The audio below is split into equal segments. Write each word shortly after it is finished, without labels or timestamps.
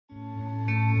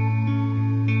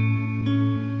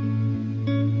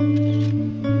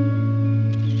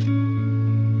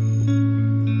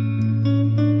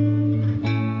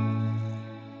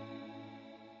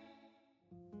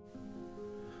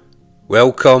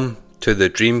Welcome to the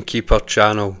DreamKeeper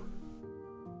channel.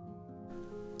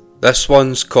 This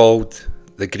one's called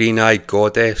the Green-Eyed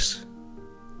Goddess.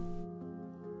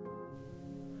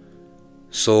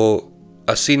 So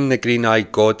I seen the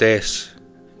Green-Eyed Goddess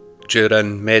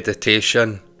during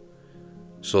meditation.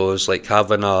 So it was like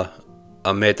having a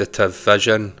meditative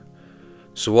vision.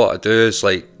 So what I do is,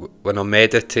 like, when I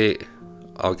meditate,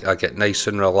 I get nice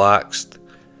and relaxed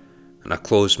and I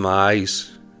close my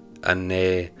eyes and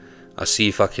I see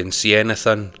if I can see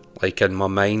anything, like, in my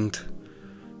mind.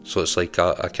 So it's like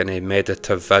a kind of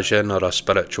meditative vision or a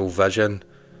spiritual vision.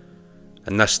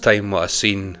 And this time what I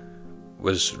seen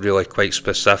was really quite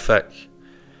specific.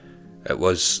 It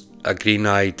was a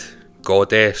green-eyed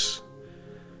goddess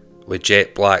with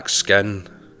jet black skin,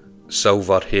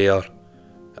 silver hair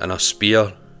and a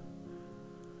spear.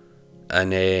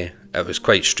 And it was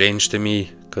quite strange to me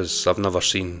because I've never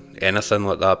seen anything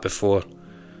like that before.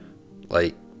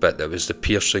 But it was the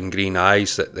piercing green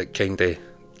eyes that kind of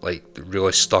like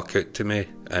really stuck out to me,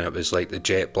 and it was like the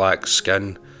jet black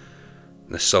skin,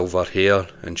 the silver hair,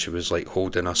 and she was like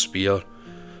holding a spear.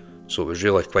 So it was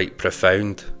really quite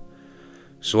profound.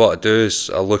 So what I do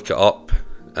is I look it up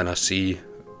and I see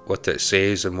what it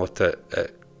says and what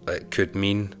it could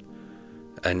mean,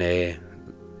 and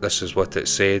this is what it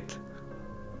said.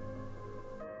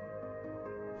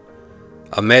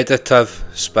 A meditative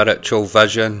spiritual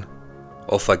vision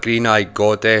of a green-eyed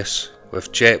goddess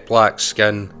with jet black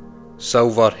skin,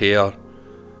 silver hair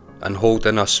and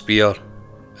holding a spear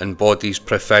embodies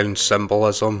profound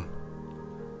symbolism.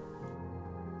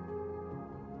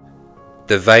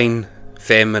 Divine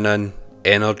feminine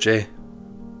energy.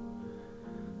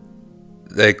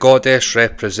 The goddess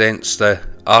represents the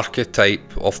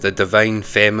archetype of the divine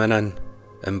feminine,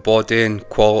 embodying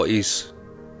qualities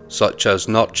such as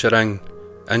nurturing,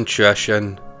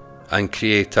 intuition and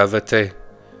creativity.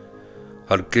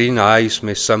 Her green eyes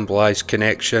may symbolise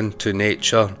connection to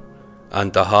nature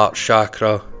and the heart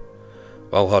chakra,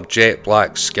 while her jet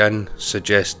black skin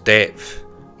suggests depth,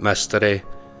 mystery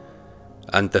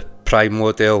and the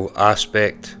primordial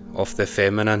aspect of the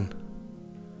feminine.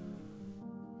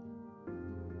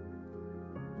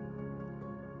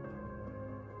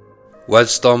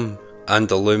 Wisdom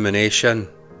and illumination.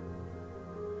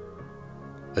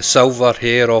 The silver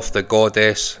hair of the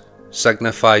goddess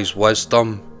signifies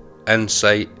wisdom,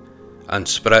 insight and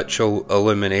spiritual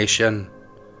illumination.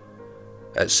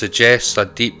 It suggests a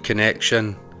deep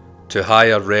connection to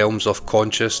higher realms of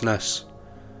consciousness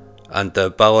and the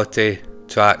ability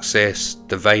to access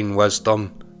divine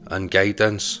wisdom and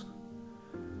guidance.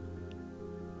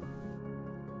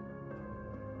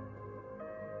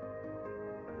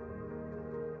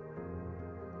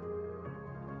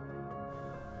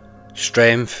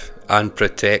 Strength and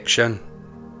protection.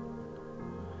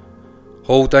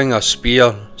 Holding a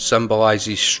spear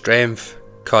symbolises strength,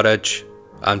 courage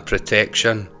and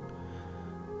protection.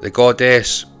 The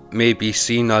goddess may be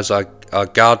seen as a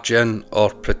guardian or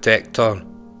protector,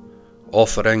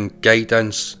 offering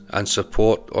guidance and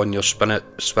support on your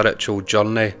spiritual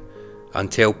journey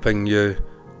and helping you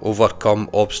overcome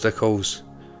obstacles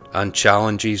and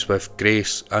challenges with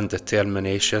grace and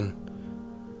determination.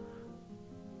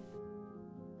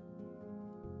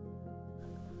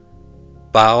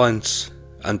 Balance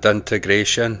and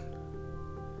integration.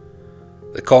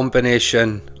 The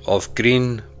combination of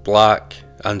green, black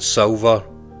and silver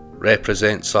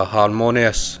represents a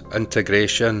harmonious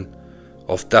integration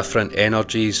of different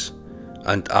energies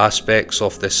and aspects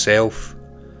of the self.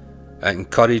 It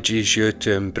encourages you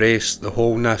to embrace the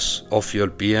wholeness of your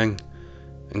being,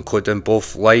 including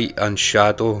both light and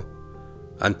shadow,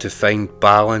 and to find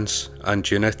balance and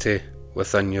unity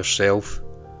within yourself.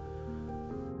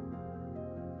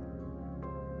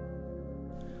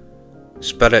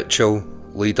 Spiritual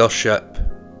leadership.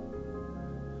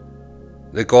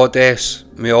 The goddess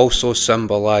may also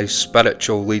symbolise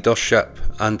spiritual leadership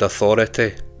and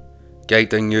authority,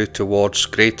 guiding you towards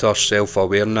greater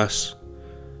self-awareness,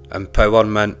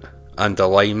 empowerment and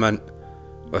alignment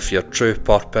with your true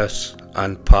purpose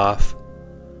and path.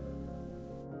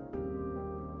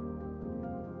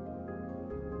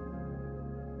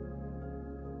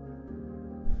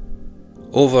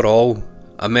 Overall,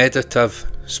 a meditative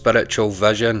spiritual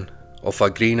vision of a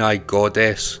green-eyed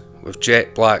goddess with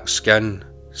jet black skin,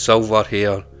 silver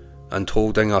hair and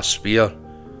holding a spear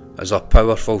is a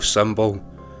powerful symbol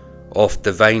of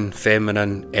divine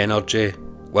feminine energy,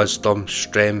 wisdom,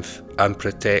 strength and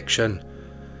protection,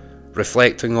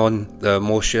 reflecting on the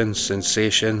emotions,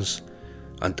 sensations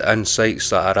and insights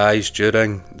that arise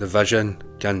during the vision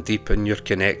can deepen your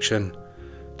connection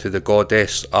to the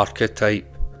goddess archetype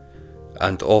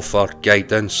and offer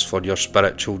guidance for your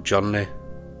spiritual journey.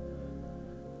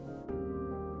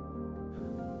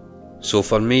 So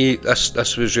for me,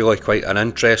 this was really quite an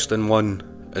interesting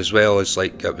one, as well as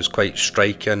like it was quite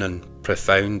striking and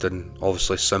profound and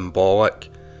obviously symbolic.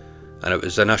 And it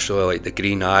was initially like the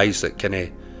green eyes that kind of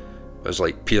was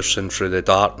like piercing through the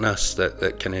darkness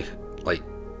that kind of like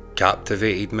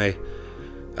captivated me.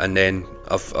 And then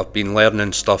I've been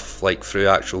learning stuff like through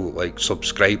actual like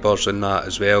subscribers and that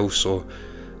as well, so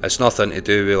it's nothing to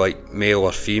do with like male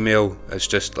or female, it's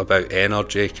just about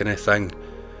energy kind of thing.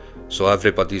 So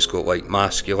everybody's got like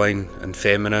masculine and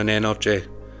feminine energy,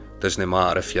 doesn't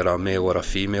matter if you're a male or a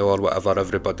female or whatever,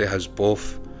 everybody has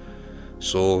both.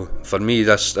 So for me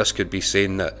this could be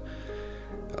saying that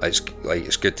it's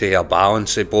good to have a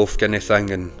balance of both kind of thing,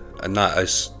 and that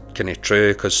is kind of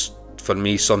true, because for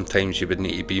me sometimes you would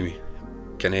need to be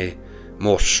kind of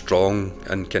more strong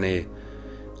and kind of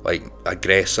like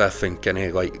aggressive and kind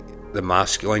of like the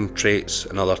masculine traits,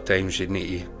 and other times you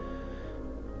need to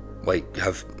like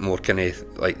have more kind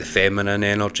of like the feminine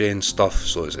energy and stuff.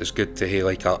 So it's good to have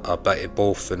like a bit of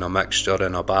both and a mixture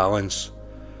and a balance.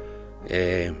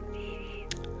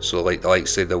 So like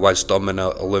say the wisdom and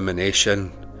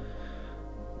illumination,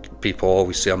 people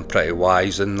always say I'm pretty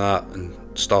wise in that and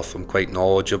stuff, I'm quite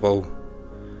knowledgeable.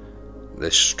 The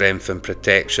strength and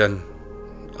protection,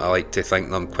 I like to think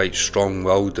that I'm quite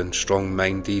strong-willed and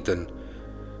strong-minded and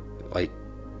like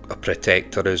a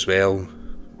protector as well.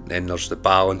 Then there's the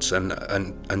balance and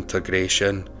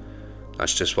integration,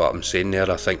 that's just what I'm saying there,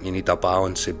 I think you need a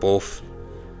balance of both.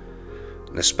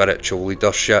 And the spiritual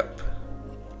leadership,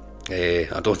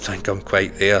 I don't think I'm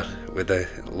quite there with the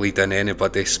leading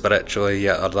anybody spiritually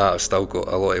yet or that, I've still got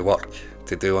a lot of work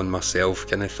to do on myself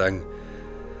kind of thing.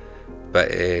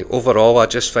 But overall I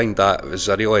just find that it was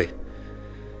a really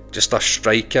just a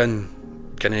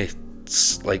striking kind of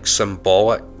like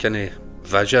symbolic kind of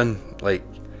vision, like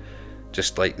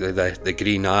just like the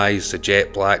green eyes, the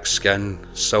jet black skin,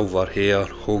 silver hair,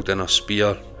 holding a spear.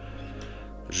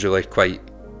 It was really quite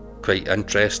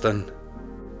interesting.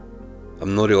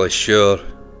 I'm not really sure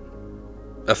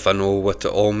if I know what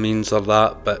it all means or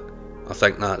that, but I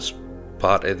think that's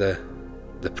part of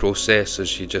the process,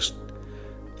 is you just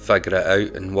figure it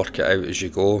out and work it out as you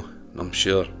go. And I'm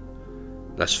sure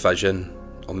this vision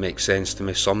will make sense to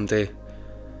me someday.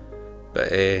 But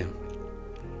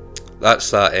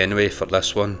that's that anyway for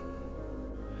this one.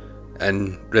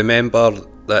 And remember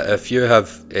that if you have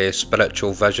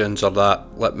spiritual visions or that,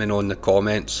 let me know in the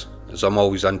comments, as I'm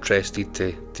always interested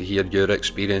to hear your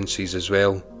experiences as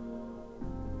well.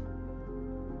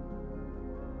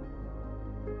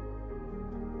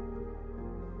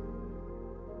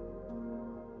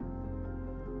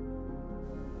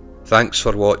 Thanks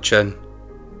for watching.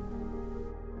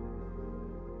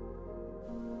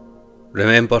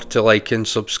 Remember to like and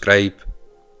subscribe,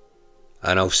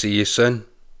 and I'll see you soon.